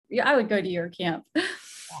I would go to your camp.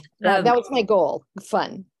 That was my goal.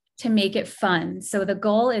 Fun. To make it fun. So the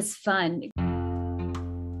goal is fun.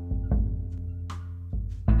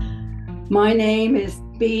 My name is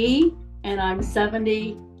B, and I'm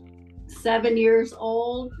 77 years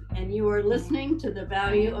old, and you are listening to the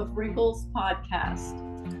Value of Wrinkles podcast.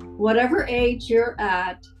 Whatever age you're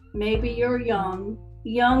at, maybe you're young,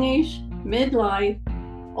 youngish, midlife,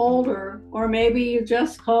 older, or maybe you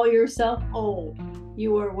just call yourself old,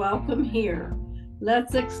 you are welcome here.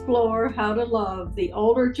 Let's explore how to love the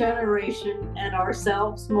older generation and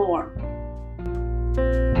ourselves more.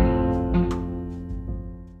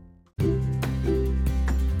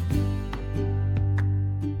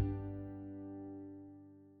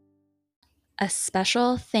 A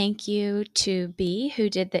special thank you to B, who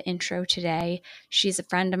did the intro today. She's a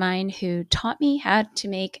friend of mine who taught me how to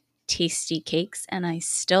make tasty cakes, and I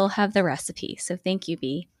still have the recipe. So thank you,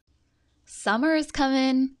 B. Summer is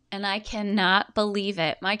coming, and I cannot believe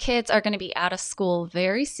it. My kids are going to be out of school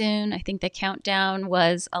very soon. I think the countdown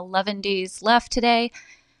was 11 days left today.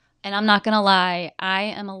 And I'm not going to lie, I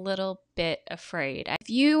am a little bit afraid. If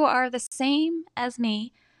you are the same as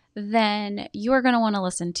me, then you are going to want to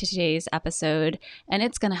listen to today's episode, and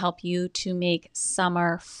it's going to help you to make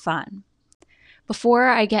summer fun. Before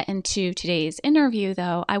I get into today's interview,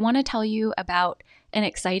 though, I want to tell you about an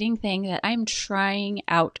exciting thing that I'm trying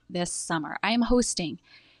out this summer. I am hosting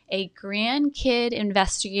a grandkid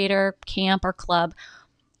investigator camp or club,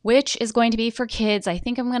 which is going to be for kids. I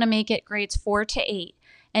think I'm going to make it grades 4 to 8.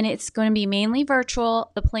 And it's going to be mainly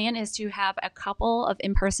virtual. The plan is to have a couple of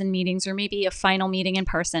in-person meetings or maybe a final meeting in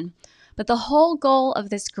person. But the whole goal of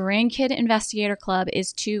this Grandkid Investigator Club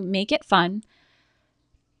is to make it fun,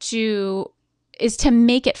 to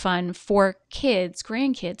make it fun for kids,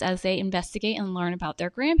 grandkids, as they investigate and learn about their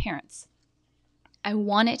grandparents. I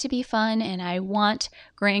want it to be fun, and I want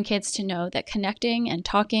grandkids to know that connecting and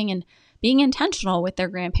talking and being intentional with their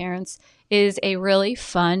grandparents is a really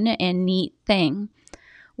fun and neat thing.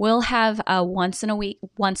 We'll have a once a week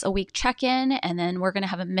check-in, and then we're going to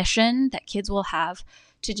have a mission that kids will have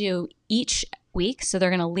to do each week. So they're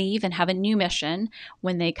going to leave and have a new mission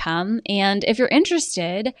when they come. And if you're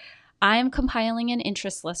interested, I'm compiling an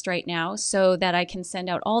interest list right now so that I can send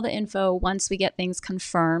out all the info once we get things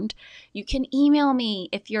confirmed. You can email me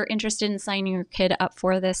if you're interested in signing your kid up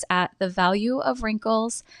for this at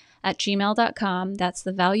thevalueofwrinkles@gmail.com. That's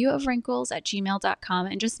thevalueofwrinkles@gmail.com.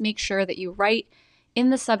 And just make sure that you write in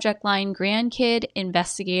the subject line, Grandkid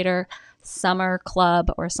Investigator Summer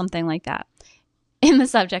Club or something like that in the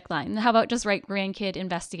subject line. How about just write Grandkid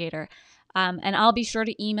Investigator? And I'll be sure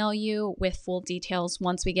to email you with full details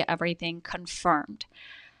once we get everything confirmed.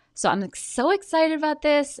 So I'm so excited about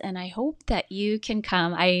this, and I hope that you can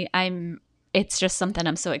come. It's just something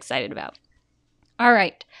I'm so excited about. All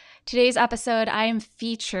right. Today's episode, I am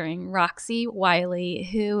featuring Roxy Wiley,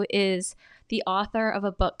 who is the author of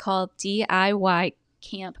a book called DIY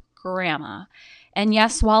Camp Grandma. And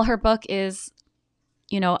yes, while her book is,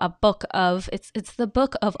 a book of, it's the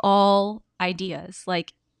book of all ideas.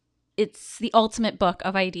 Like, it's the ultimate book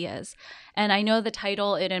of ideas. And I know the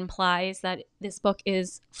title, it implies that this book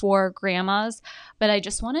is for grandmas, but I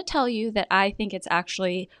just want to tell you that I think it's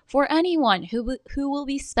actually for anyone who will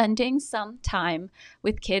be spending some time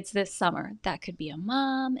with kids this summer. That could be a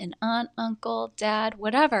mom, an aunt, uncle, dad,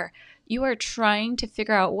 whatever. You are trying to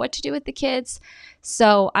figure out what to do with the kids.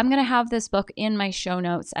 So I'm going to have this book in my show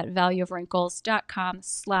notes at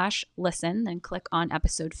valueofwrinkles.com/listen, then click on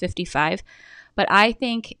episode 55. But I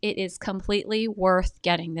think it is completely worth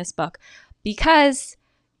getting this book because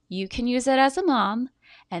you can use it as a mom.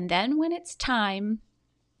 And then when it's time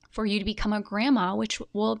for you to become a grandma, which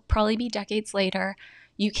will probably be decades later,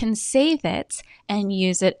 you can save it and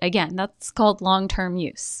use it again. That's called long-term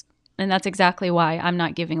use. And that's exactly why I'm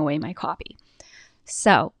not giving away my copy.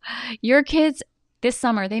 So your kids this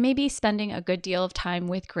summer, they may be spending a good deal of time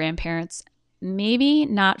with grandparents, maybe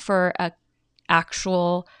not for an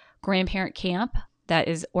actual grandparent camp that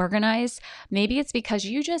is organized. Maybe it's because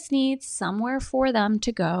you just need somewhere for them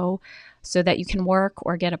to go so that you can work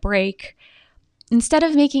or get a break. Instead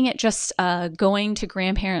of making it just going to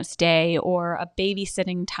grandparents' day or a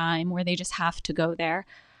babysitting time where they just have to go there,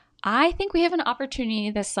 I think we have an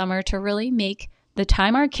opportunity this summer to really make the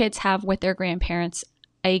time our kids have with their grandparents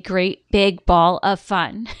a great big ball of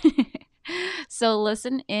fun. So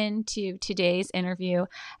listen in to today's interview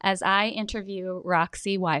as I interview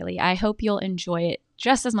Roxy Wiley. I hope you'll enjoy it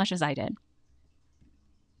just as much as I did.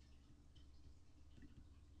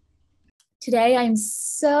 Today, I'm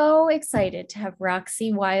so excited to have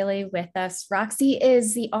Roxy Wiley with us. Roxy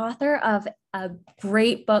is the author of a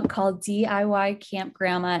great book called DIY Camp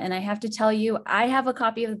Grandma. And I have to tell you, I have a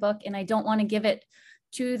copy of the book and I don't want to give it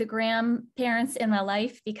to the grandparents in my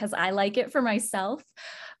life because I like it for myself.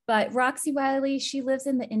 But Roxy Wiley, she lives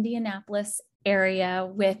in the Indianapolis area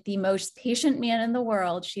with the most patient man in the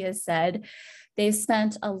world, she has said. They've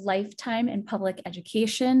spent a lifetime in public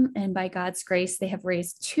education, and by God's grace, they have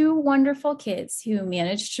raised two wonderful kids who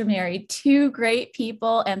managed to marry two great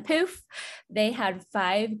people, and poof, they had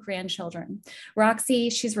 5 grandchildren. Roxy,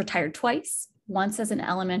 she's retired twice, once as an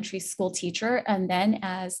elementary school teacher, and then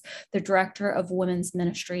as the director of women's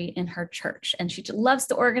ministry in her church. And she loves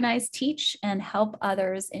to organize, teach, and help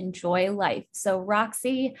others enjoy life. So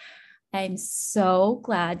Roxy, I'm so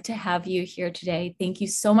glad to have you here today. Thank you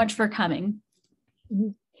so much for coming.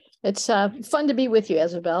 It's fun to be with you,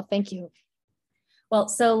 Isabel. Thank you. Well,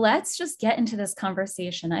 so let's just get into this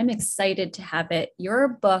conversation. I'm excited to have it. Your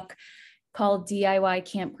book called DIY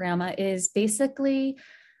Camp Grandma is basically,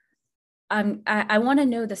 I want to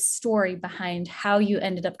know the story behind how you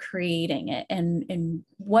ended up creating it and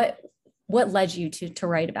what led you to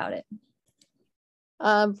write about it.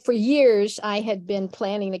 For years, I had been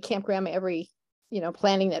planning the Camp Grandma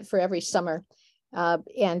planning it for every summer.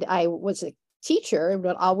 And I was a teacher,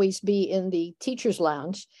 would always be in the teacher's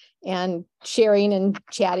lounge and sharing and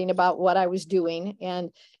chatting about what I was doing.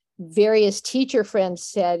 And various teacher friends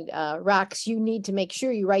said, Rox, you need to make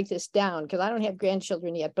sure you write this down because I don't have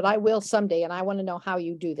grandchildren yet, but I will someday. And I want to know how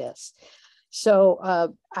you do this.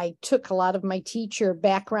 So I took a lot of my teacher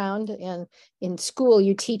background, and in school,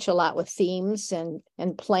 you teach a lot with themes and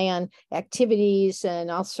plan activities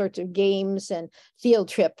and all sorts of games and field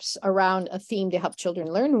trips around a theme to help children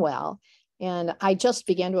learn well. And I just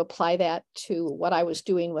began to apply that to what I was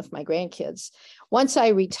doing with my grandkids. Once I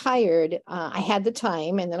retired, I had the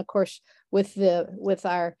time. And then, of course, with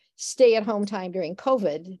our stay-at-home time during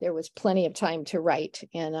COVID, there was plenty of time to write.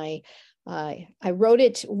 And I wrote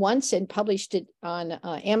it once and published it on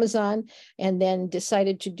Amazon, and then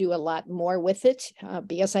decided to do a lot more with it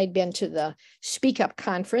because I'd been to the Speak Up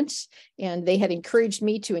conference and they had encouraged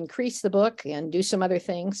me to increase the book and do some other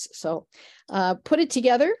things. So put it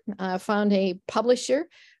together, found a publisher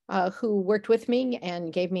who worked with me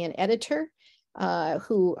and gave me an editor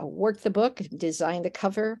who worked the book, designed the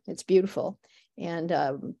cover. It's beautiful, and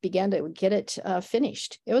began to get it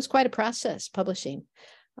finished. It was quite a process publishing.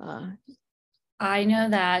 I know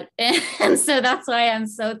that. And so that's why I'm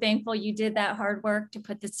so thankful you did that hard work to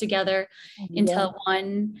put this together into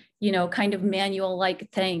one, kind of manual-like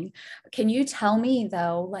thing. Can you tell me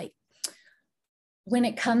though, like when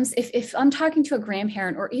it comes, if I'm talking to a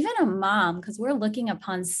grandparent or even a mom, because we're looking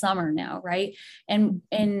upon summer now, right? And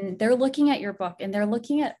they're looking at your book and they're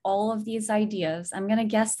looking at all of these ideas. I'm going to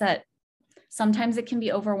guess that sometimes it can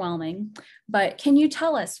be overwhelming, but can you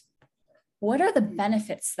tell us, what are the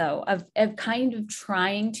benefits, though, of kind of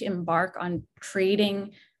trying to embark on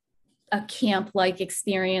creating a camp-like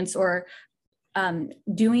experience or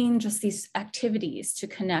doing just these activities to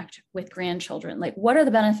connect with grandchildren? Like, what are the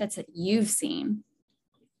benefits that you've seen?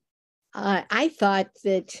 I thought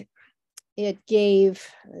that it gave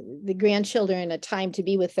the grandchildren a time to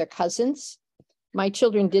be with their cousins. My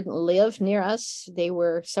children didn't live near us. They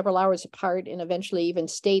were several hours apart and eventually even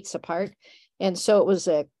states apart. And so it was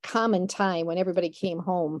a common time when everybody came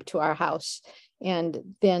home to our house, and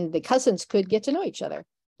then the cousins could get to know each other,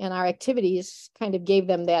 and our activities kind of gave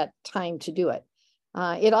them that time to do it.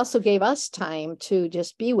 It also gave us time to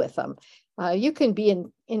just be with them. You can be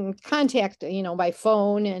in contact, by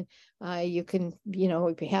phone, and you can,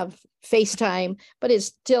 have FaceTime, but it's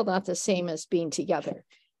still not the same as being together.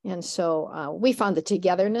 And so we found the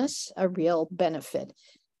togetherness a real benefit.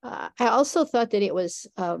 I also thought that it was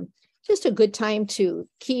just a good time to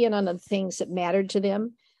key in on the things that mattered to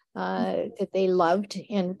them, that they loved.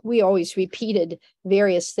 And we always repeated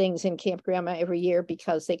various things in Camp Grandma every year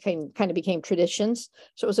because they kind of became traditions.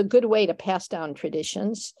 So it was a good way to pass down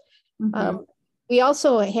traditions. Mm-hmm. We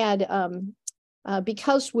also had,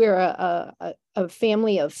 because we're a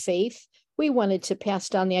family of faith, we wanted to pass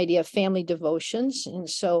down the idea of family devotions. And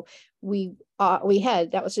so we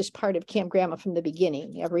had, that was just part of Camp Grandma from the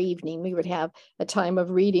beginning. Every evening we would have a time of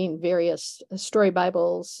reading various story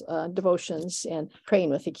Bibles, devotions, and praying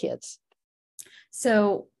with the kids.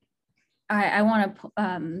 So I want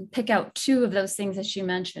to pick out 2 of those things that you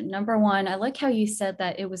mentioned. Number one, I like how you said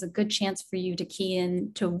that it was a good chance for you to key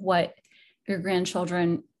in to what your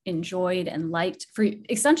grandchildren enjoyed and liked, for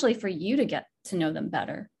essentially for you to get to know them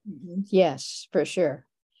better. Yes, for sure.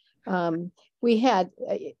 We had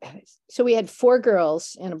 4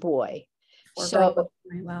 girls and a boy. 4 So, girls.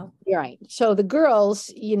 Wow. right. So the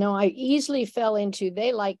girls, I easily fell into,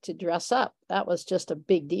 they like to dress up. That was just a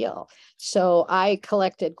big deal. So I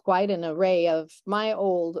collected quite an array of my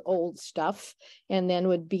old stuff, and then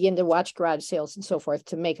would begin to watch garage sales and so forth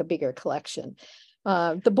to make a bigger collection.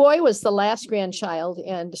 The boy was the last grandchild,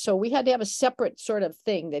 and so we had to have a separate sort of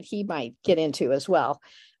thing that he might get into as well.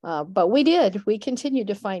 But we continued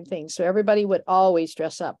to find things. So everybody would always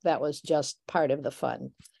dress up. That was just part of the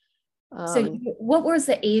fun. So what was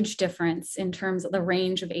the age difference in terms of the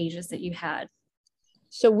range of ages that you had?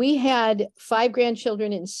 So we had 5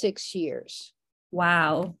 grandchildren in 6 years.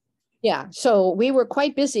 Wow. Yeah. So we were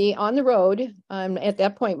quite busy on the road. At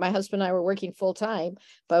that point, my husband and I were working full time,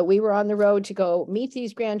 but we were on the road to go meet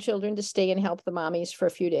these grandchildren, to stay and help the mommies for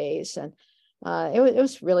a few days. And it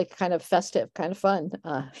was really kind of festive, kind of fun.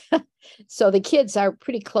 So the kids are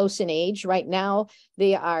pretty close in age. Right now,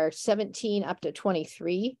 they are 17 up to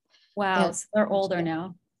 23. Wow. And so they're older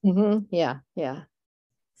now. Yeah.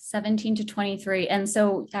 17 to 23. And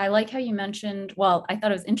so I like how you mentioned, well, I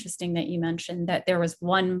thought it was interesting that you mentioned that there was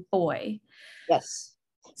one boy. Yes.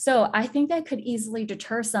 So I think that could easily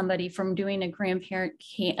deter somebody from doing a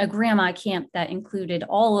grandma camp that included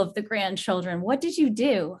all of the grandchildren. What did you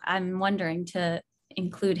do? I'm wondering to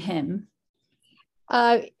include him.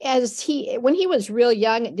 When he was real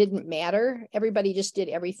young, it didn't matter. Everybody just did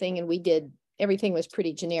everything, and everything was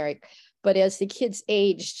pretty generic. But as the kids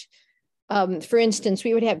aged, for instance,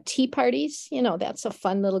 we would have tea parties. That's a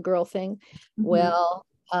fun little girl thing. Mm-hmm. Well,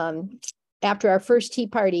 after our first tea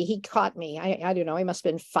party, he caught me. I don't know, he must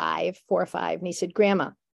have been 4 or 5. And he said,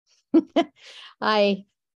 "Grandma, I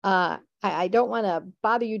don't want to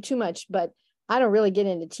bother you too much, but I don't really get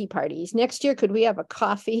into tea parties. Next year, could we have a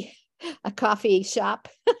coffee shop?"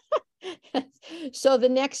 So the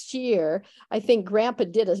next year, I think Grandpa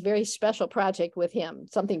did a very special project with him,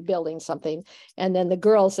 building something. And then the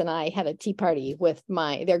girls and I had a tea party with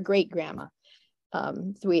their great grandma.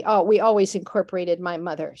 We always incorporated my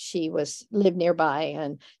mother. She lived nearby.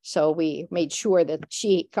 And so we made sure that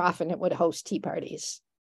she often would host tea parties.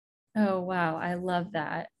 Oh, wow. I love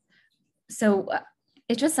that. So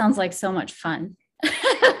it just sounds like so much fun.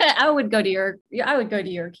 I would go to your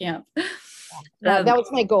camp. That was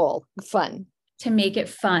my goal. Fun. To make it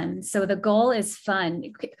fun. So the goal is fun.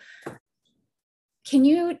 Can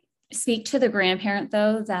you speak to the grandparent,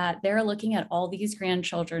 though, that they're looking at all these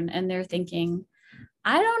grandchildren and they're thinking,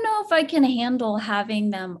 I don't know if I can handle having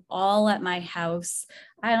them all at my house.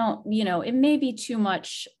 It may be too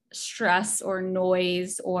much stress or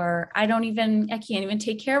noise, or I can't even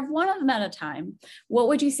take care of one of them at a time. What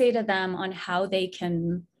would you say to them on how they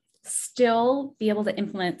can still be able to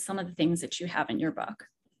implement some of the things that you have in your book?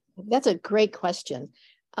 That's a great question.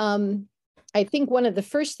 I think one of the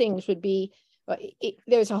first things would be,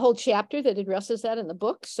 there's a whole chapter that addresses that in the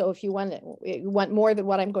book. So if you want more than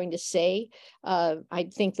what I'm going to say, I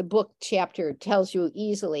think the book chapter tells you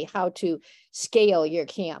easily how to scale your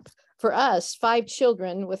camp. For us, 5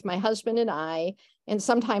 children with my husband and I, and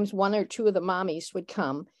sometimes 1 or 2 of the mommies would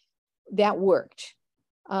come. That worked.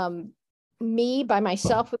 Me by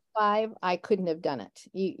myself with 5, I couldn't have done it.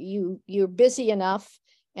 You're busy enough.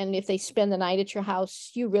 And if they spend the night at your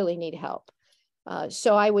house, you really need help.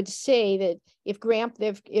 So I would say that if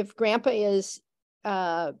Grandpa is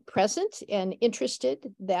present and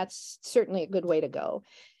interested, that's certainly a good way to go.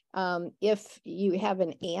 If you have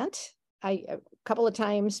an aunt, a couple of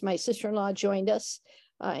times my sister-in-law joined us,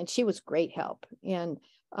 and she was great help. And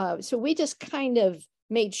so we just kind of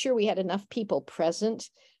made sure we had enough people present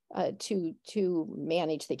to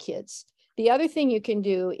manage the kids. The other thing you can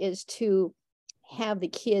do is to have the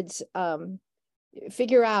kids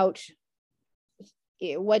figure out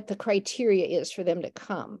what the criteria is for them to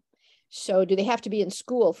come. So do they have to be in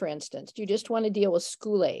school, for instance? Do you just want to deal with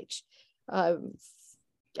school age?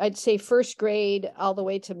 I'd say first grade all the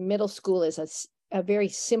way to middle school is a very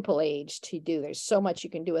simple age to do. There's so much you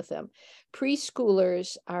can do with them.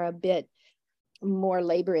 Preschoolers are a bit more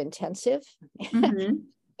labor intensive. Mm-hmm.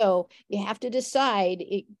 So you have to decide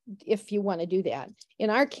if you want to do that. In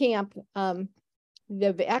our camp,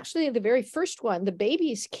 the very first one, the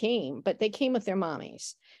babies came, but they came with their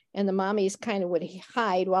mommies, and the mommies kind of would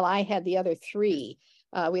hide while I had the other 3.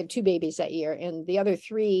 We had 2 babies that year, and the other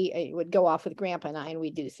 3 would go off with Grandpa and I, and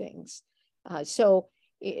we'd do things. So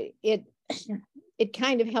it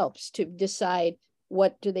kind of helps to decide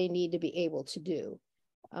what do they need to be able to do.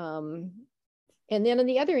 And then on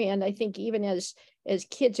the other end, I think even as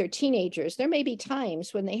kids or teenagers, there may be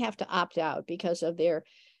times when they have to opt out because of their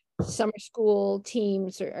summer school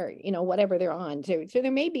teams or whatever they're on. So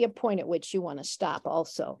there may be a point at which you want to stop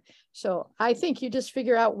also. So I think you just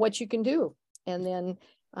figure out what you can do And then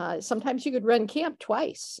sometimes you could run camp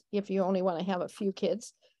twice if you only want to have a few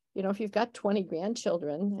kids. You know, if you've got 20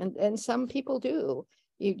 grandchildren, and some people do,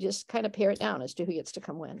 you just kind of pare it down as to who gets to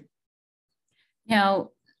come when. Now,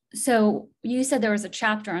 so you said there was a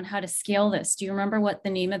chapter on how to scale this. Do you remember what the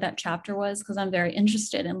name of that chapter was? Because I'm very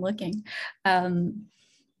interested in looking.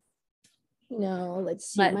 No,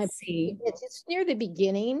 let's see. Let's see. It's near the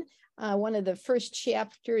beginning. One of the first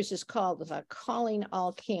chapters is called Calling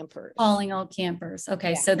All Campers. Calling All Campers. Okay,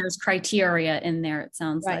 yeah. So there's criteria in there, it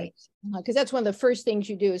sounds like. Because that's one of the first things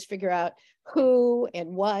you do is figure out who and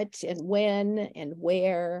what and when and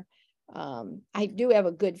where. I do have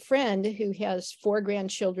a good friend who has 4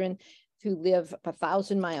 grandchildren who live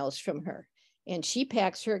 1,000 miles from her. And she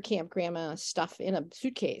packs her Camp Grandma stuff in a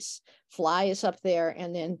suitcase, flies up there,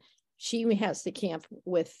 and then she has the camp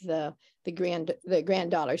with the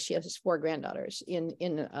granddaughter. She has 4 granddaughters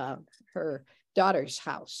in her daughter's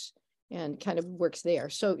house and kind of works there.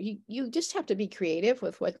 So you just have to be creative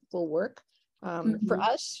with what will work. For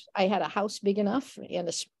us, I had a house big enough, and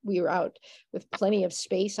we were out with plenty of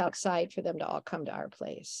space outside for them to all come to our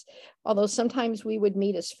place. Although sometimes we would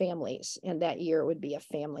meet as families, and that year it would be a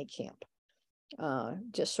family camp.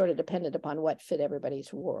 Just sort of depended upon what fit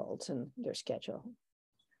everybody's worlds and their schedule.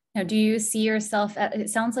 Now, do you see yourself, it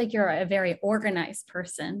sounds like you're a very organized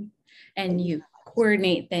person and you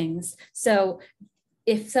coordinate things. So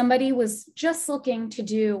if somebody was just looking to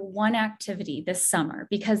do one activity this summer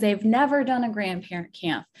because they've never done a grandparent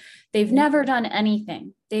camp, they've never done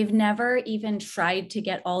anything, they've never even tried to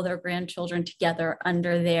get all their grandchildren together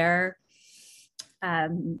under their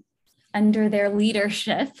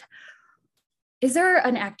leadership, is there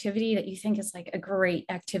an activity that you think is like a great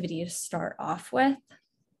activity to start off with?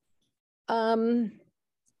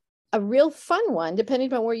 A real fun one,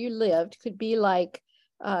 depending on where you lived, could be like,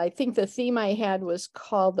 I think the theme I had was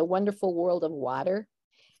called The Wonderful World of Water.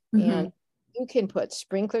 And you can put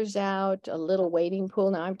sprinklers out, a little wading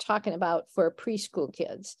pool. Now I'm talking about for preschool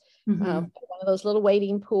kids. One of those little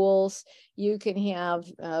wading pools. You can have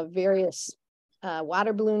various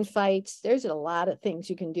water balloon fights. There's a lot of things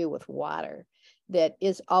you can do with water that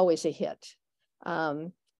is always a hit.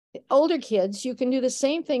 Older kids, you can do the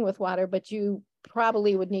same thing with water, but you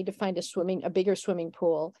probably would need to find a bigger swimming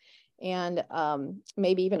pool, and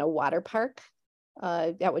maybe even a water park.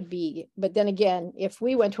 That would be, but then again, if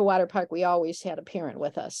we went to a water park, we always had a parent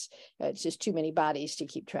with us. It's just too many bodies to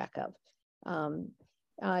keep track of.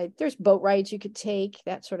 There's boat rides you could take,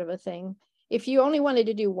 that sort of a thing. If you only wanted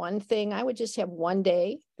to do one thing, I would just have one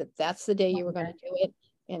day that's the day you were going to do it,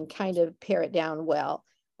 and kind of pare it down well.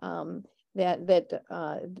 That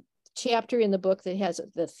chapter in the book that has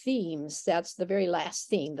the themes, that's the very last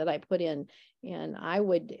theme that I put in, and I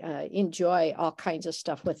would enjoy all kinds of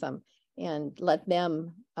stuff with them and let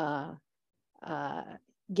them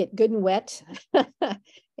get good and wet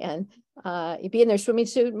and be in their swimming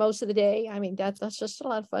suit most of the day. I mean, that's just a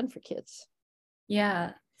lot of fun for kids.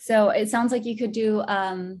 Yeah. So it sounds like you could do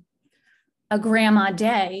a grandma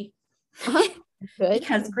day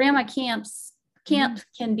because grandma camp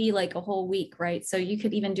can be like a whole week, right? So you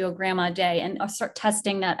could even do a grandma day and start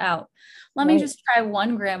testing that out. Let me just try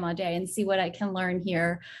one grandma day and see what I can learn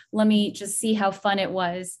here. Let me just see how fun it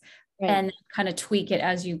was and kind of tweak it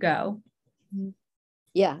as you go.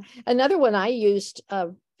 Yeah. Another one I used,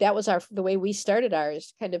 that was the way we started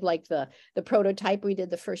ours, kind of like the prototype we did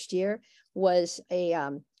the first year, was a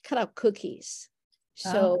cut out cookies.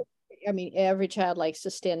 So I mean, every child likes to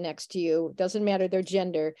stand next to you. Doesn't matter their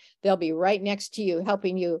gender. They'll be right next to you,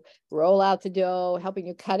 helping you roll out the dough, helping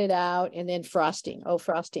you cut it out, and then frosting. Oh,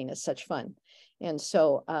 frosting is such fun. And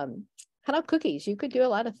so cut out cookies. You could do a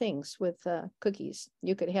lot of things with cookies.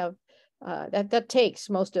 You could have, that takes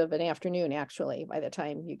most of an afternoon, actually, by the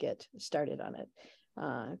time you get started on it.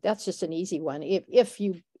 That's just an easy one. If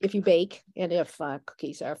you bake, and if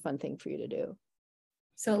cookies are a fun thing for you to do.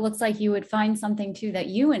 So it looks like you would find something too that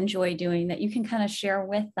you enjoy doing that you can kind of share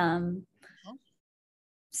with them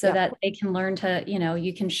so that they can learn to,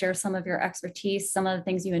 you can share some of your expertise, some of the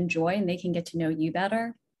things you enjoy, and they can get to know you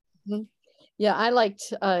better. Yeah, I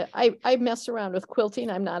liked, I mess around with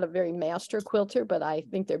quilting. I'm not a very master quilter, but I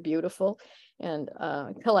think they're beautiful and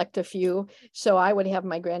collect a few. So I would have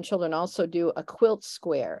my grandchildren also do a quilt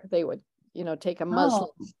square. They would take a muslin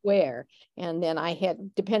square, and then I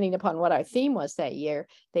had, depending upon what our theme was that year,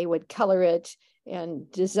 they would color it and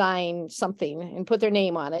design something and put their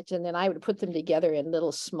name on it, and then I would put them together in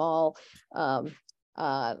little small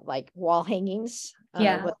like wall hangings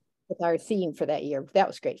with our theme for that year. That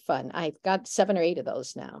was great fun. I've got 7 or 8 of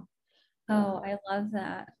those now. Oh, I love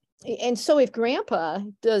that. And so if grandpa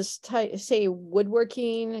does say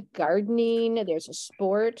woodworking, gardening, there's a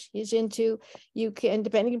sport he's into, you can,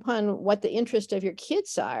 depending upon what the interest of your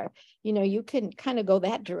kids are, you can kind of go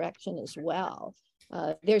that direction as well.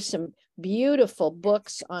 There's some beautiful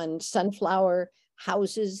books on sunflower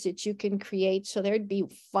houses that you can create. So there'd be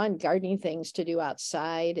fun gardening things to do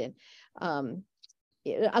outside, and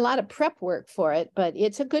a lot of prep work for it, but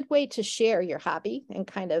it's a good way to share your hobby and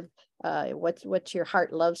kind of what your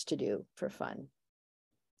heart loves to do for fun.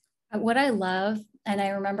 What I love, and I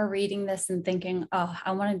remember reading this and thinking, oh,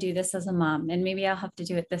 I want to do this as a mom, and maybe I'll have to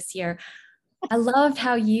do it this year. I loved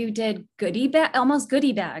how you did almost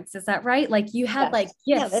goodie bags. Is that right? Like you had like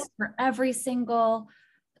gifts for every single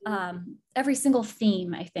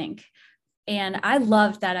theme, I think. And I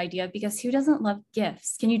loved that idea, because who doesn't love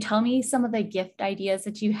gifts? Can you tell me some of the gift ideas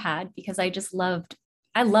that you had? Because I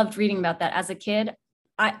loved reading about that as a kid.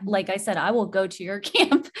 Like I said, I will go to your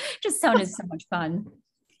camp. Just sounded so much fun.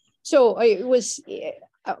 So it was,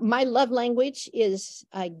 my love language is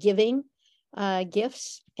giving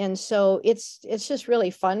gifts. And so it's just really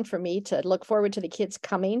fun for me to look forward to the kids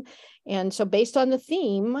coming. And so based on the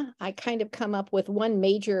theme, I kind of come up with one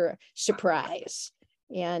major surprise.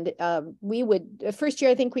 And we would, the first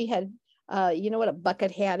year, I think we had, you know what a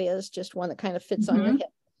bucket hat is, just one that kind of fits on your head.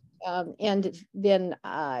 And then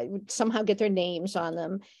would somehow get their names on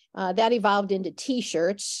them. That evolved into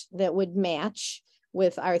T-shirts that would match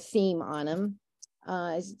with our theme on them.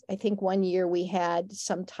 I think one year we had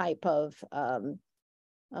some type of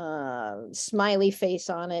smiley face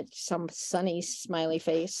on it, some sunny smiley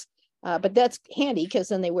face. But that's handy because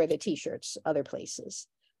then they wear the T-shirts other places.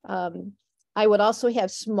 I would also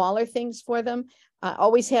have smaller things for them. I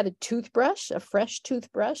always had a toothbrush, a fresh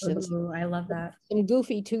toothbrush. Ooh, I love that. And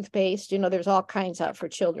goofy toothpaste. There's all kinds out for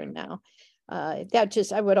children now. I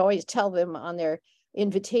would always tell them on their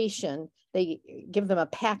invitation, they give them a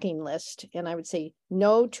packing list, and I would say,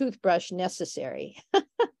 no toothbrush necessary.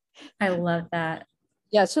 I love that.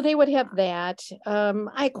 Yeah, so they would have that.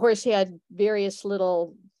 I, of course, had various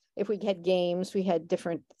little, if we had games, we had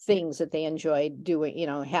different things that they enjoyed doing,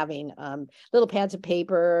 having little pads of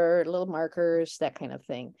paper, little markers, that kind of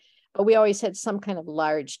thing. But we always had some kind of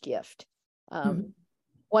large gift.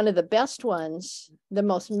 One of the best ones, the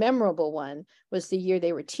most memorable one, was the year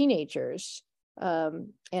they were teenagers.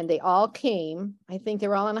 And they all came. I think they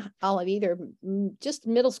were all of either just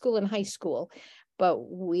middle school and high school, but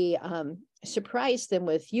we surprised them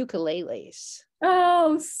with ukuleles.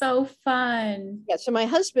 Oh, so fun. Yeah, so my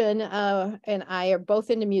husband and I are both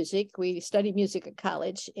into music. We studied music at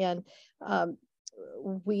college, and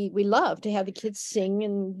we love to have the kids sing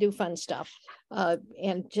and do fun stuff.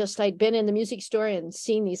 And just I'd been in the music store and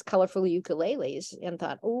seen these colorful ukuleles and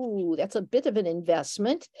thought, oh, that's a bit of an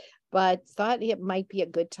investment, but thought it might be a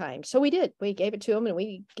good time. So we did. We gave it to them, and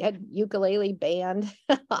we had ukulele band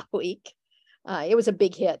all week. It was a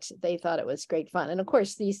big hit. They thought it was great fun. And of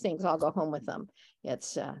course, these things all go home with them.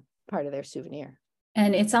 It's part of their souvenir.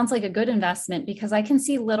 And it sounds like a good investment, because I can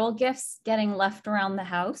see little gifts getting left around the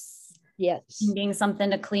house. Yes. Being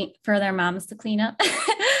something to clean for their moms to clean up.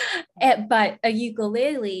 But a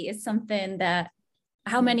ukulele is something that,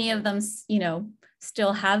 how many of them,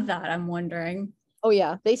 still have that? I'm wondering. Oh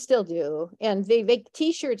yeah, they still do. And they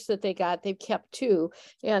T-shirts that they got, they've kept too.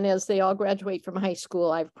 And as they all graduate from high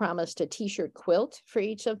school, I've promised a T-shirt quilt for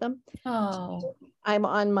each of them. Oh, I'm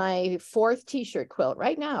on my 4th T-shirt quilt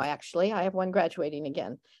right now. Actually, I have one graduating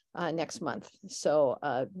again next month. So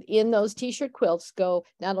in those T-shirt quilts go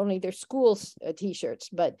not only their school T-shirts,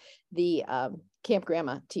 but the Camp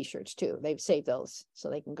Grandma T-shirts too. They've saved those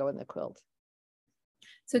so they can go in the quilt.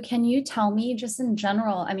 so can you tell me, just in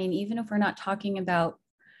general, I mean, even if we're not talking about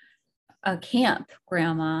a camp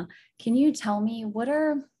grandma, can you tell me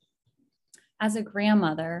as a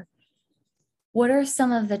grandmother, what are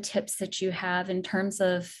some of the tips that you have in terms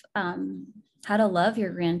of how to love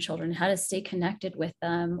your grandchildren, how to stay connected with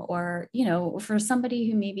them, or, for somebody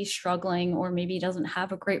who may be struggling or maybe doesn't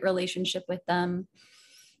have a great relationship with them?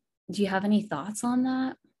 Do you have any thoughts on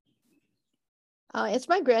that? As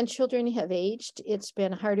my grandchildren have aged, it's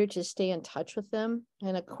been harder to stay in touch with them.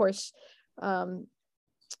 And of course,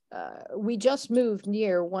 we just moved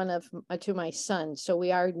near to my son. So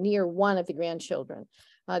we are near one of the grandchildren.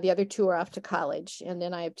 The other 2 are off to college. And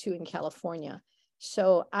then I have 2 in California.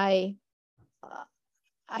 So I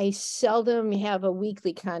seldom have a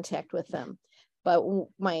weekly contact with them. But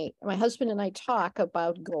my husband and I talk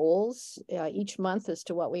about goals each month as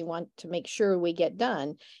to what we want to make sure we get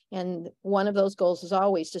done. And one of those goals is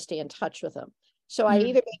always to stay in touch with them. So I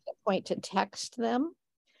either make a point to text them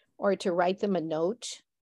or to write them a note,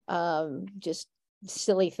 just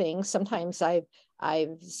silly things. Sometimes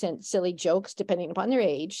I've sent silly jokes depending upon their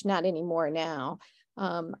age, not anymore now.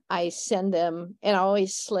 I send them, and I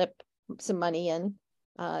always slip some money in.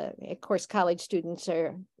 Of course, college students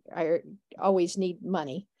are always need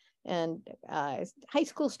money, and high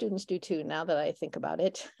school students do too, now that I think about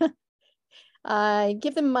it. I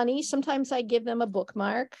give them money. Sometimes I give them a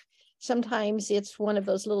bookmark. Sometimes it's one of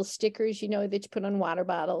those little stickers, that you put on water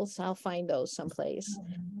bottles. I'll find those someplace.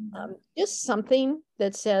 Just something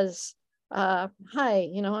that says, hi,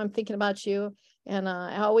 I'm thinking about you. And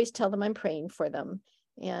I always tell them I'm praying for them.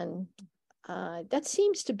 And that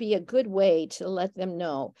seems to be a good way to let them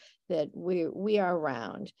know that we are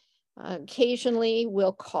around. Occasionally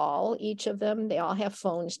we'll call each of them. They all have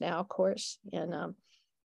phones now, of course. And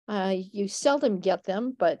you seldom get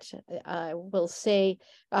them, but I will say,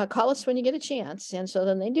 call us when you get a chance. And so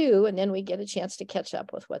then they do, and then we get a chance to catch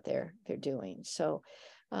up with what they're doing. So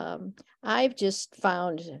I've just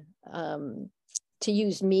found to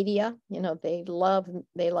use media. They love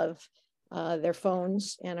their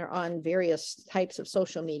phones and are on various types of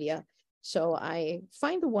social media. So I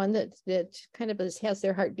find the one that kind of has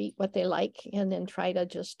their heartbeat, what they like, and then try to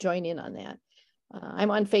just join in on that.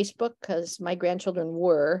 I'm on Facebook because my grandchildren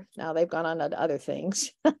were. Now they've gone on to other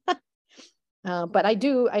things. But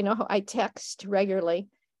I text regularly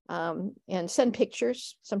and send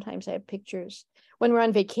pictures. Sometimes I have pictures. When we're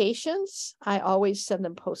on vacations, I always send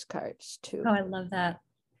them postcards too. Oh, I love that.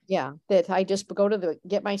 Yeah, that I just go to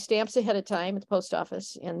get my stamps ahead of time at the post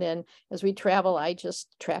office. And then as we travel, I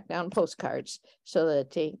just track down postcards so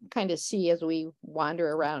that they kind of see as we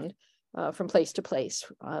wander around from place to place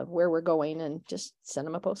where we're going, and just send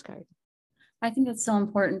them a postcard. I think that's so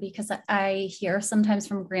important because I hear sometimes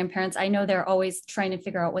from grandparents, I know they're always trying to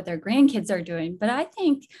figure out what their grandkids are doing, but I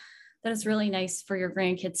think that it's really nice for your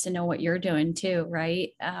grandkids to know what you're doing too, right?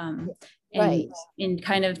 Right. And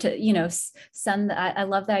kind of to, send, I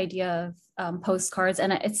love the idea of postcards.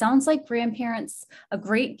 And it sounds like grandparents, a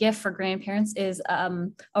great gift for grandparents is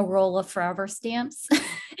a roll of forever stamps.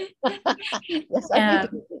 Yes, I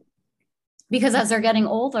think. Because as they're getting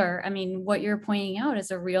older, I mean, what you're pointing out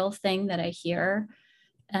is a real thing that I hear.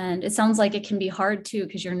 And it sounds like it can be hard too,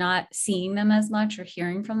 because you're not seeing them as much or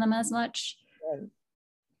hearing from them as much. Right.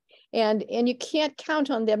 And you can't count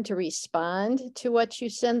on them to respond to what you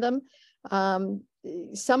send them.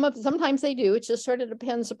 Sometimes they do. It just sort of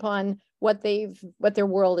depends upon what their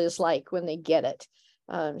world is like when they get it.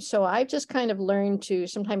 So I've just kind of learned to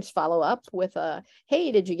sometimes follow up with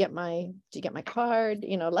hey, did you get my card?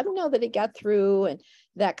 Let me know that it got through, and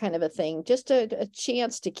that kind of a thing. Just a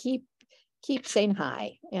chance to keep saying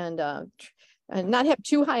hi, and not have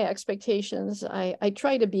too high expectations. I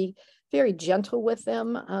try to be very gentle with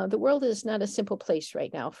them. The world is not a simple place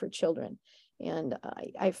right now for children. And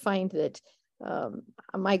I find that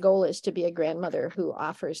my goal is to be a grandmother who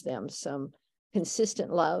offers them some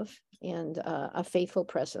consistent love and a faithful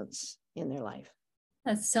presence in their life.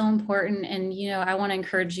 That's so important. And, I want to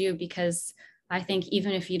encourage you, because I think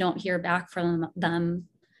even if you don't hear back from them,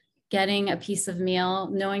 getting a piece of mail,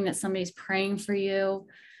 knowing that somebody's praying for you,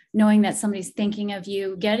 knowing that somebody's thinking of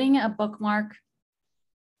you, getting a bookmark,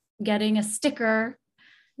 getting a sticker,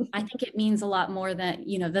 I think it means a lot more than,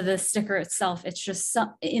 the sticker itself. It's just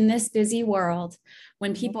in this busy world,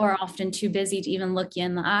 when people are often too busy to even look you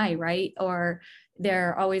in the eye, right? Or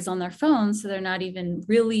they're always on their phones, so they're not even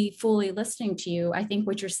really fully listening to you. I think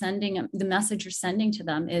what you're sending, the message you're sending to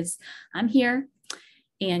them is, I'm here.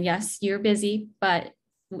 And yes, you're busy, but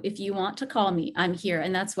if you want to call me, I'm here.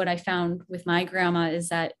 And that's what I found with my grandma, is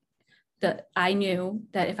that I knew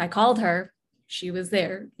that if I called her, she was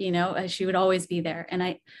there, she would always be there. And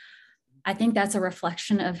I think that's a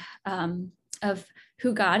reflection of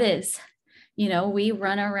who God is. We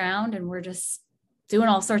run around and we're just doing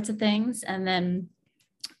all sorts of things.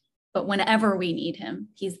 But whenever we need him,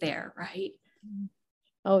 he's there, right?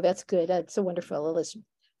 Oh, that's good. That's so wonderful, Elizabeth.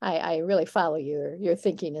 I really follow your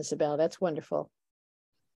thinking, Isabel. That's wonderful.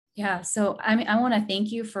 Yeah. So I want to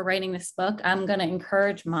thank you for writing this book. I'm going to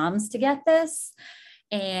encourage moms to get this.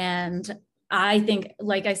 And I think,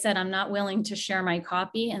 like I said, I'm not willing to share my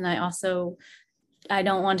copy. And I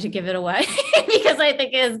don't want to give it away because I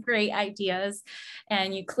think it has great ideas,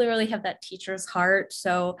 and you clearly have that teacher's heart.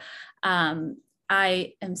 So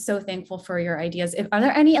I am so thankful for your ideas. Are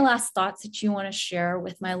there any last thoughts that you want to share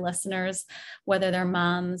with my listeners, whether they're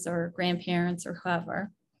moms or grandparents or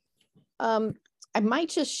whoever? I might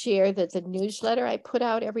just share that the newsletter I put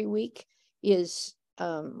out every week is,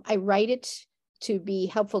 I write it to be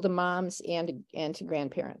helpful to moms and to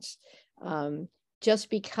grandparents, just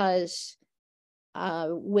because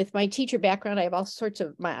with my teacher background, I have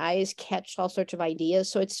my eyes catch all sorts of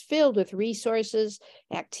ideas. So it's filled with resources,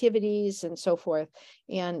 activities, and so forth.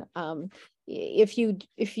 And if you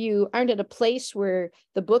aren't at a place where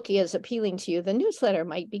the book is appealing to you, the newsletter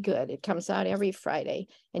might be good. It comes out every Friday,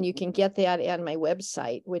 and you can get that on my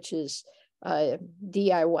website, which is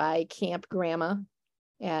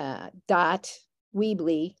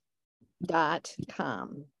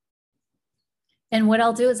DIYcampgrandma.weebly.com. And what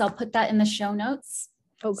I'll do is I'll put that in the show notes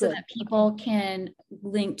so that people can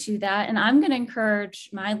link to that. And I'm going to encourage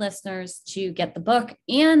my listeners to get the book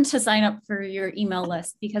and to sign up for your email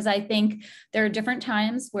list, because I think there are different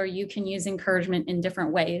times where you can use encouragement in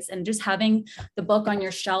different ways. And just having the book on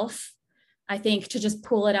your shelf, I think, to just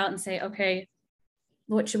pull it out and say, okay,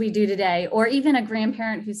 what should we do today? Or even a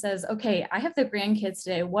grandparent who says, okay, I have the grandkids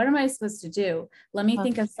today. What am I supposed to do? Let me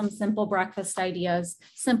think of some simple breakfast ideas,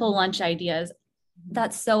 simple lunch ideas.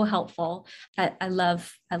 That's so helpful. I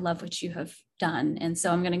love what you have done. And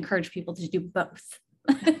so I'm going to encourage people to do both.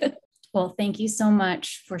 Well, thank you so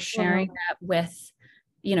much for sharing that with,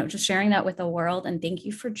 just sharing that with the world. And thank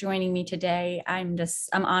you for joining me today. I'm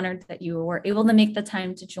honored that you were able to make the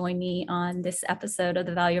time to join me on this episode of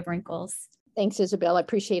The Value of Wrinkles. Thanks, Isabel. I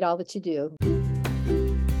appreciate all that you do.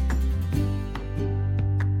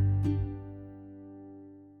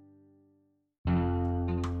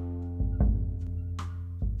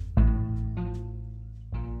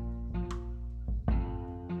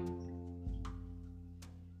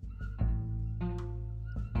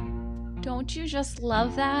 Don't you just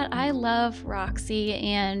love that? I love Roxy,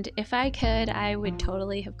 and if I could, I would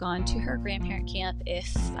totally have gone to her grandparent camp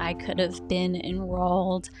if I could have been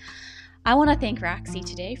enrolled. I want to thank Roxy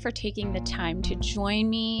today for taking the time to join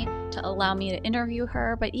me, to allow me to interview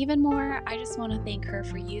her, but even more, I just want to thank her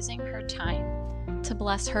for using her time to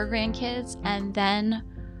bless her grandkids and then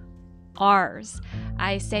ours.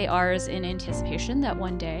 I say ours in anticipation that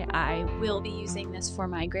one day I will be using this for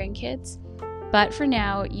my grandkids. But for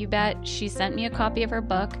now, you bet she sent me a copy of her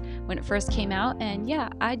book when it first came out. And yeah,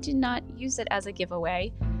 I did not use it as a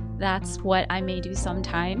giveaway. That's what I may do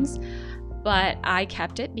sometimes. But I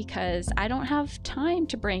kept it because I don't have time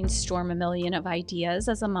to brainstorm a million of ideas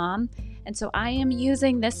as a mom. And so I am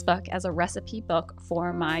using this book as a recipe book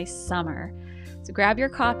for my summer. So grab your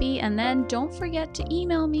copy, and then don't forget to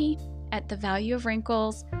email me at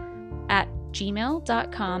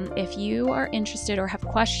thevalueofwrinkles@gmail.com if you are interested or have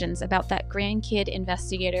questions about that grandkid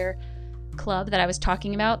investigator club that I was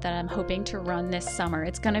talking about that I'm hoping to run this summer.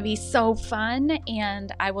 It's going to be so fun,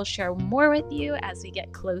 and I will share more with you as we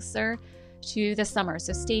get closer to the summer.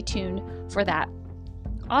 So stay tuned for that.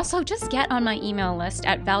 Also, just get on my email list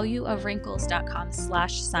at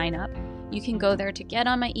valueofwrinkles.com/signup. You can go there to get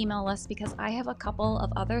on my email list because I have a couple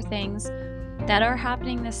of other things that are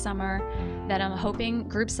happening this summer that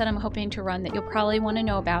groups that I'm hoping to run that you'll probably want to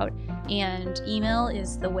know about. And email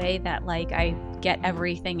is the way that I get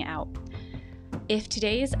everything out. If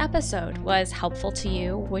today's episode was helpful to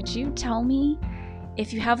you, would you tell me?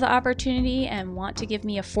 If you have the opportunity and want to give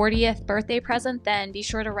me a 40th birthday present, then be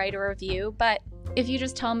sure to write a review. But if you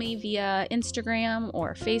just tell me via Instagram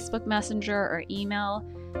or Facebook Messenger or email,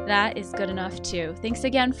 that is good enough too. Thanks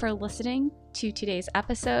again for listening to today's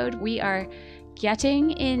episode. We are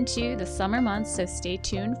getting into the summer months, so stay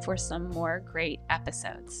tuned for some more great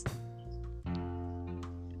episodes.